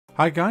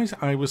Hi guys,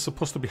 I was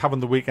supposed to be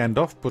having the weekend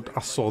off, but I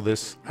saw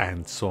this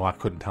and so I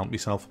couldn't help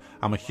myself.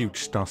 I'm a huge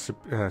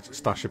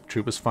Starship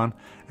Troopers fan,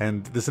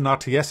 and there's an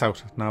RTS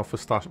out now for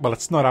Starship. Well,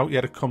 it's not out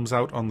yet, it comes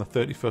out on the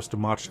 31st of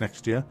March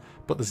next year,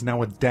 but there's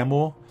now a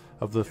demo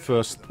of the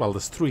first, well,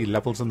 there's 3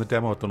 levels in the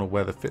demo. I don't know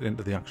where they fit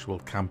into the actual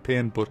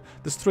campaign, but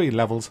there's 3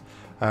 levels.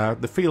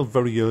 They feel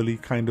very early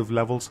kind of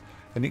levels,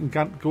 and you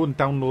can go and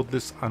download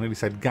this. I nearly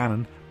said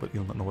Ganon, but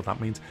you'll not know what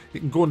that means. You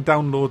can go and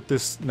download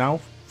this now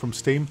from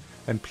Steam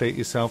and play it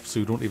yourself, so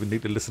you don't even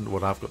need to listen to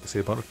what I've got to say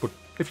about it. But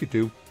if you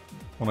do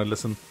want to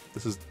listen,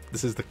 this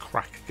is the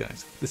crack,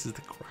 guys. This is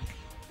the crack.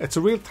 It's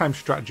a real-time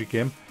strategy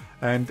game,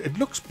 and it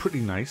looks pretty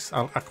nice.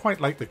 I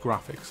quite like the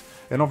graphics,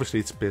 and obviously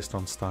it's based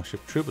on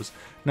Starship Troopers.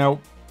 Now,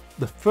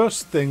 the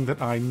first thing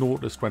that I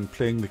noticed when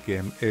playing the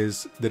game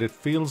is that it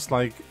feels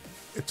like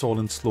it's all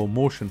in slow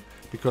motion,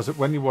 because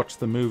when you watch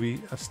the movie,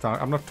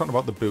 I'm not talking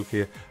about the book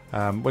here,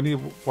 when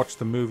you watch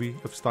the movie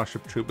of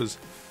Starship Troopers,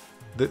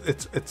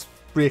 it's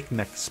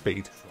breakneck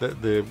speed.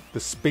 The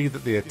speed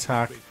that they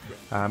attack,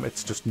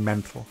 it's just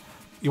mental.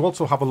 You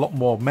also have a lot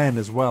more men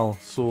as well,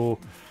 so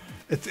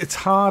it's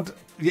hard.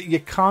 You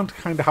can't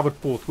kind of have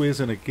it both ways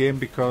in a game,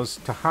 because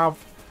to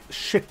have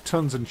shit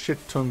tons and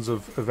shit tons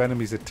of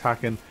enemies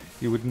attacking,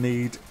 you would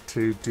need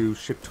to do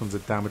shit tons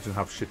of damage and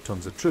have shit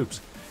tons of troops.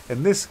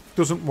 And this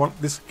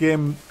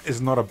game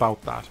is not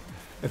about that.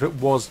 If it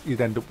was,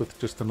 you'd end up with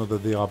just another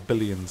They Are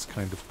Billions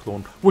kind of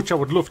clone, which I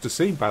would love to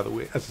see, by the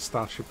way, as a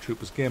Starship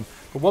Troopers game.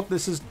 But what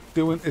this is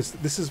doing is,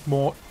 this is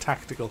more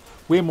tactical,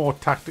 way more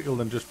tactical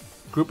than just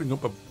grouping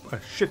up a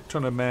shit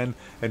ton of men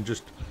and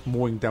just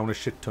mowing down a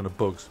shit ton of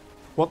bugs.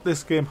 What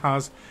this game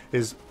has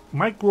is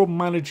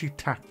micromanaging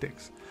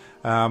tactics,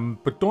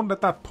 but don't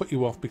let that put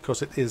you off,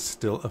 because it is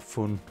still a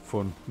fun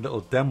little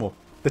demo.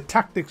 The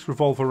tactics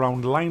revolve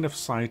around line of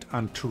sight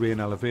and terrain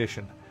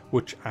elevation,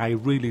 which I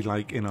really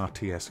like in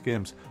RTS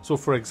games. So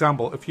for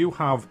example, if you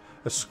have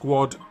a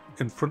squad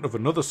in front of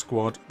another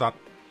squad, that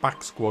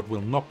back squad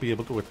will not be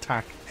able to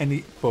attack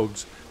any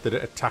bugs that are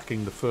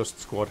attacking the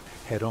first squad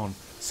head on,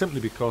 simply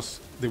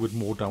because they would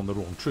mow down their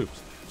own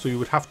troops. So you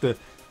would have to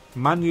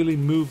manually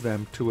move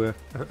them to a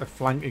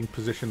flanking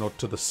position or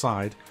to the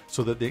side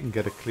so that they can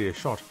get a clear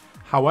shot.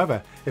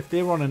 However, if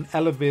they're on an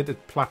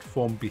elevated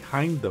platform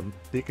behind them,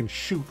 they can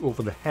shoot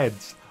over the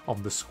heads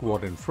of the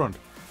squad in front.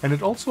 And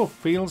it also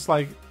feels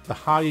like the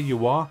higher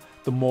you are,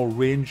 the more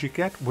range you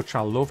get, which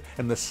I love.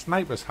 And the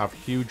snipers have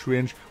huge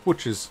range,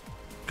 which is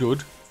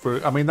good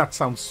for, I mean, that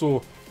sounds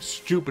so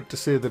stupid to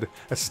say that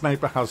a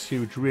sniper has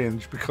huge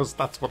range, because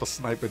that's what a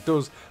sniper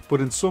does.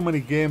 But in so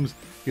many games,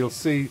 you'll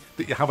see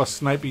that you have a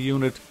sniper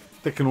unit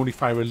that can only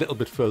fire a little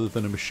bit further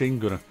than a machine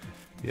gunner.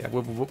 Yeah,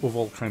 we've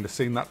all kind of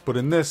seen that. But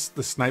in this,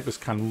 the snipers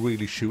can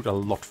really shoot a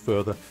lot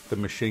further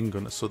than machine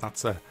gunners, so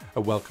that's a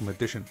welcome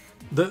addition.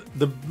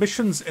 The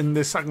missions in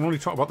this, I can only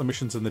talk about the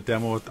missions in the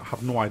demo. I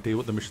have no idea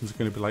what the missions are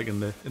going to be like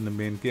in the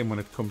main game when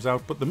it comes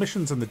out. But the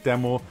missions in the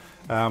demo,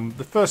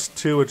 the first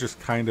 2 are just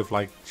kind of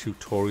like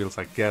tutorials,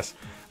 I guess.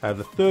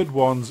 The third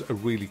one's a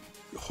really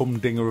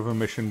humdinger of a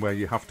mission, where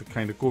you have to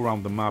kind of go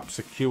around the map,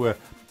 secure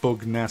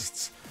bug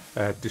nests,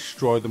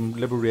 destroy them,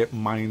 liberate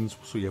mines,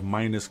 so your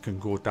miners can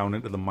go down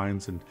into the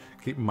mines and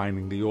keep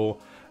mining the ore.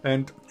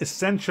 And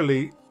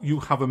essentially you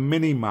have a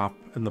mini map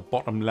in the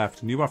bottom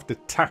left, and you have to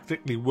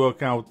tactically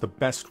work out the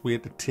best way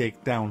to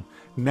take down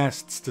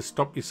nests to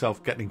stop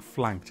yourself getting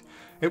flanked.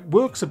 It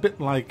works a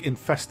bit like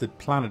Infested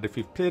Planet. If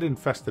you've played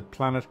Infested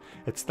Planet,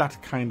 it's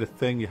that kind of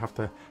thing. You have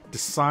to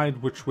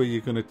decide which way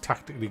you're going to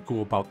tactically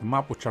go about the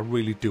map, which I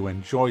really do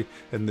enjoy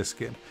in this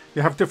game.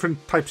 You have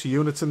different types of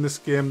units in this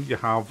game. You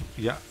have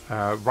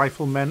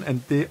riflemen,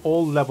 and they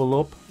all level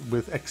up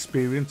with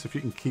experience if you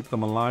can keep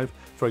them alive.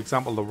 For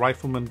example, the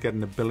riflemen get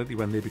an ability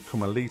when they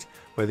become elite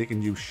where they can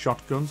use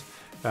shotguns.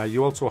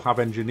 You also have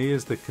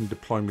engineers that can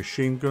deploy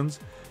machine guns.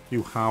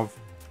 You have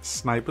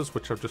snipers,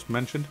 which I've just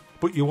mentioned,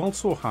 but you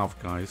also have,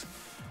 guys,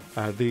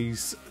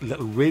 these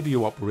little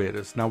radio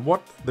operators. Now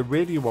what the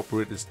radio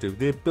operators do,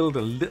 they build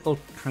a little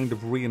kind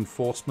of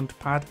reinforcement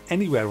pad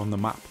anywhere on the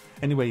map,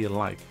 anywhere you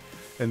like.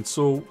 And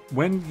so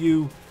when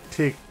you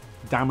take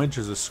damage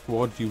as a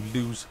squad, you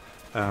lose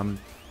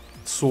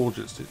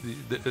soldiers.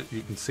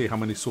 You can see how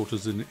many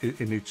soldiers in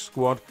each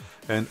squad,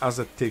 and as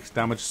it takes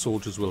damage,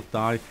 soldiers will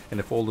die, and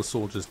if all the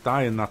soldiers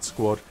die in that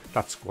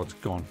squad's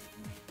gone.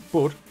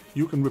 But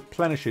you can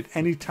replenish it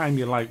anytime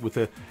you like with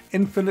an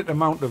infinite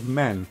amount of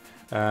men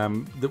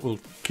that will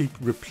keep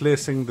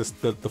replacing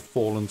the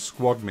fallen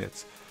squad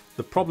mates.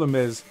 The problem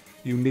is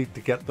you need to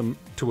get them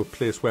to a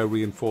place where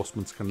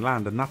reinforcements can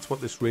land, and that's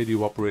what this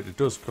radio operator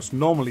does, because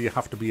normally you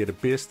have to be at a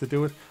base to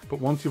do it, but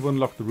once you've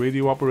unlocked the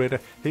radio operator,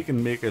 he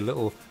can make a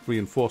little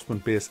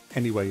reinforcement base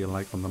anywhere you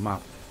like on the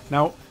map.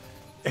 Now,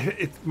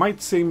 it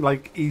might seem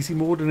like easy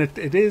mode, and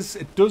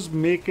it does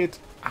make it,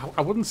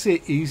 I wouldn't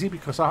say easy,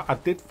 because I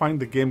did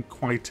find the game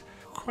quite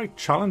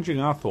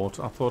challenging. I thought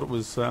it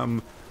was, I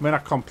mean, I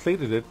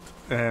completed it,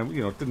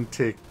 you know, it didn't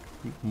take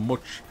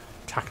much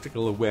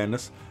tactical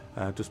awareness,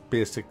 just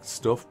basic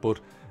stuff, but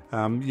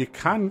you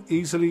can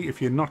easily,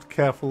 if you're not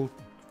careful,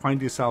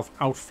 find yourself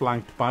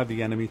outflanked by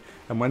the enemy,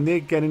 and when they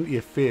get into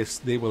your face,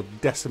 they will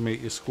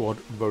decimate your squad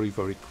very,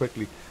 very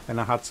quickly. And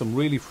I had some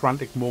really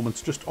frantic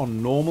moments just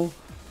on normal,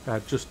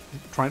 just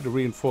trying to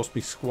reinforce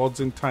my squads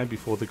in time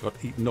before they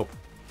got eaten up.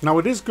 Now,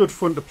 it is good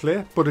fun to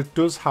play, but it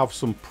does have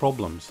some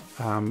problems,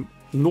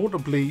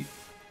 notably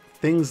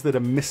things that are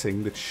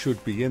missing that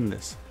should be in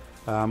this.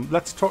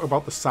 Let's talk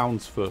about the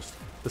sounds first.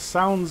 The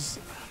sounds,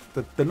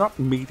 they're not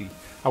meaty.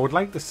 I would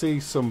like to see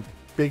some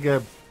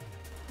bigger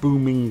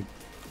booming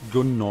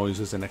gun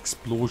noises and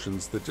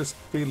explosions that just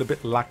feel a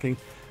bit lacking.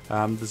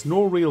 There's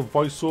no real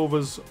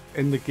voiceovers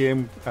in the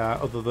game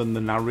other than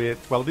the narrate.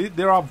 Well,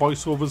 there are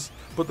voiceovers,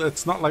 but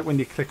it's not like when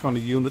you click on a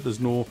unit there's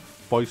no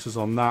voices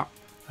on that.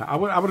 I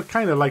would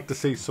kind of like to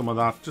see some of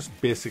that, just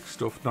basic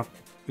stuff, not,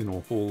 you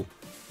know, whole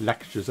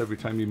lectures every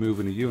time you move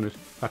in a unit.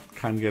 That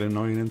can get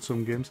annoying in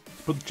some games.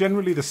 But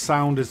generally the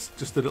sound is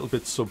just a little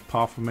bit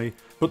subpar for me.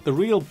 But the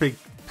real big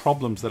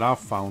problems that I've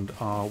found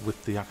are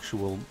with the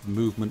actual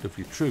movement of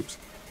your troops.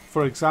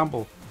 For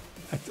example,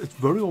 it's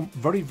very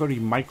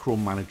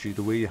micromanagey,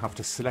 the way you have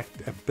to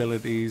select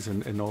abilities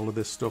and all of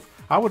this stuff.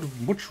 I would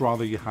much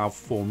rather you have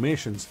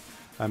formations.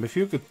 If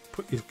you could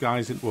put your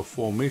guys into a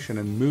formation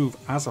and move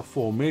as a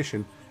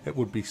formation, it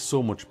would be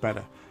so much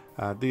better.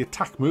 The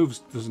attack moves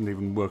doesn't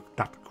even work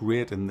that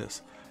great in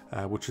this,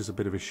 which is a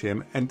bit of a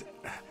shame. And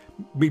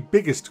my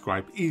biggest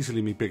gripe,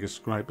 easily my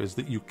biggest gripe, is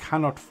that you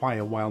cannot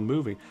fire while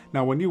moving.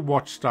 Now, when you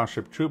watch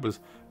Starship Troopers,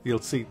 you'll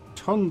see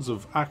tons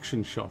of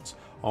action shots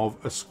of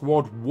a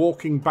squad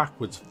walking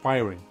backwards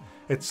firing.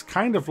 It's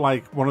kind of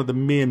like one of the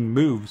main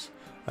moves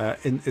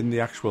in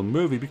the actual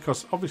movie,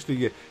 because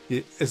obviously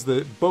as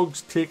the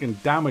bug's taking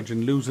damage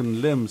and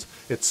losing limbs,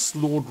 it's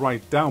slowed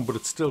right down, but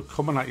it's still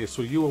coming at you,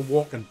 so you are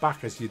walking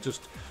back as you're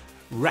just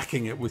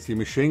wrecking it with your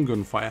machine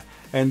gun fire.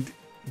 And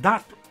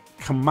that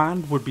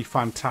command would be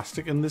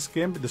fantastic in this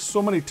game. There's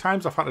so many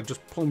times I've had to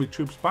just pull my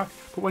troops back,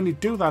 but when you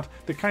do that,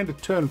 they kind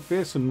of turn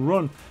face and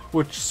run,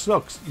 which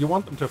sucks. You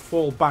want them to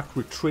fall back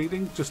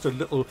retreating just a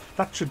little.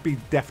 That should be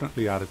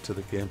definitely added to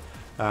the game.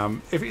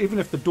 Even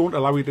if they don't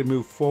allow you to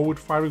move forward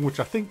firing, which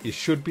I think you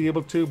should be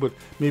able to, but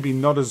maybe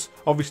not as,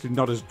 obviously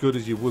not as good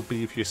as you would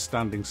be if you're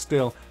standing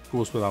still,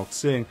 goes without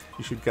saying.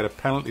 You should get a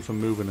penalty for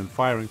moving and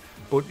firing,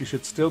 but you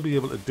should still be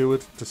able to do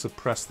it to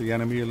suppress the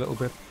enemy a little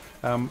bit.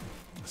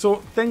 So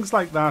things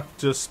like that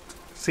just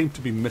seem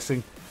to be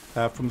missing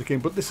from the game,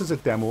 but this is a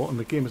demo and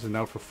the game isn't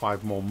out for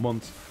 5 more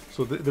months,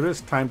 so there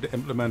is time to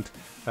implement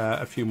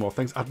a few more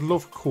things. I'd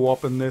love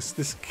co-op in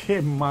this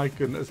game. My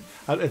goodness,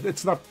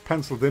 it's not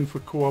penciled in for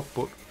co-op,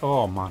 but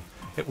oh man,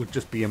 it would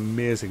just be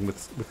amazing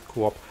with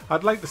co-op.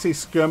 I'd like to see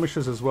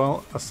skirmishes as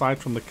well, aside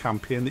from the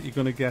campaign that you're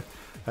going to get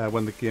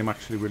when the game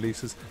actually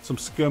releases. Some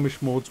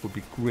skirmish modes would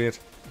be great.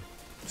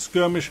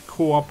 Skirmish,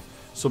 co-op,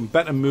 some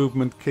better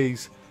movement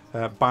keys,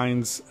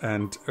 binds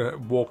and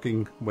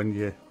walking when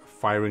you're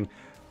firing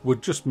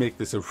would just make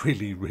this a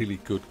really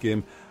good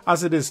game.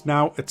 As it is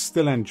now, it's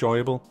still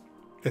enjoyable.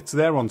 It's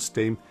there on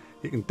Steam.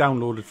 You can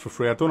download it for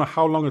free. I don't know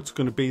how long it's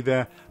going to be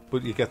there,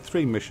 but you get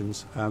 3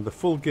 missions. The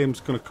full game's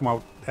going to come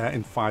out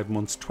in 5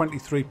 months.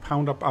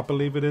 £23 I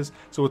believe it is.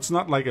 So it's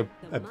not like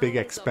a big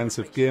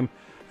expensive game.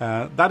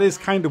 That is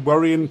kind of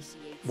worrying.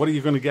 What are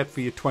you going to get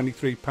for your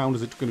 £23?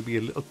 Is it going to be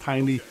a little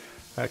tiny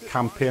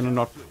campaign or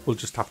not? We'll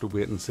just have to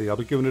wait and see. I'll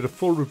be giving it a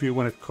full review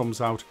when it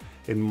comes out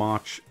in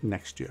March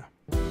next year.